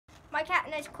My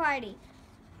cat knows karate.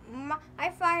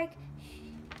 My frog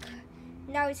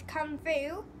knows kung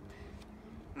fu.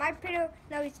 My poodle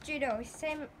knows judo.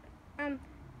 Same.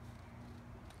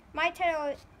 My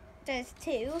turtle does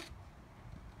too.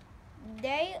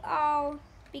 They all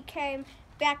became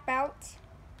black belts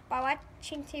by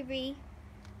watching TV.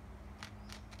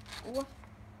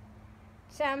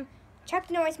 Some Chuck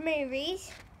Norris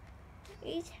movies.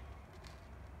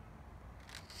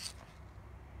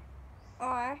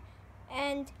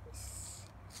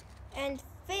 And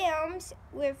films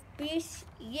with Bruce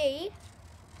Lee.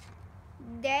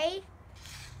 They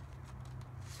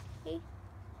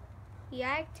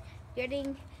liked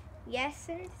getting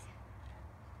lessons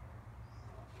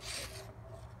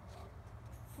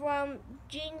from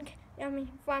Jean-Claude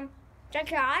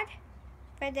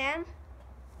for them,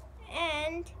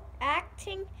 and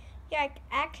acting like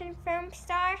action film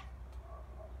star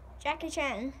Jackie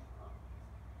Chan.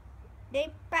 They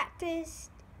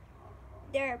practiced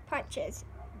their punches,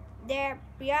 their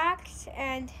blocks,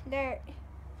 and their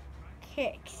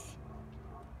kicks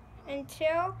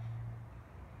until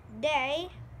they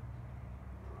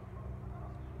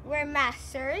were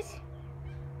masters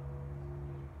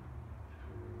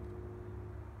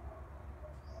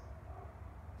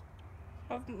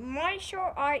of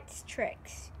martial arts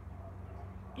tricks.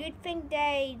 You'd think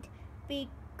they'd be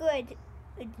good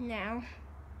now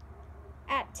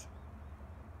at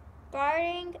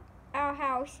guarding our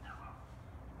house,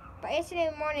 but yesterday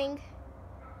morning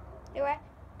they were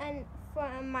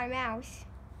from my mouse.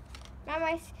 My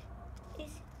mouse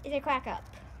is a crack up.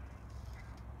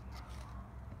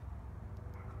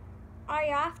 I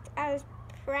laughed as a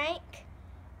prank.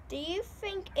 Do you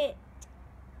think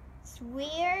it's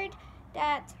weird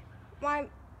that my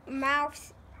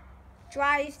mouse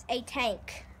drives a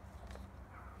tank?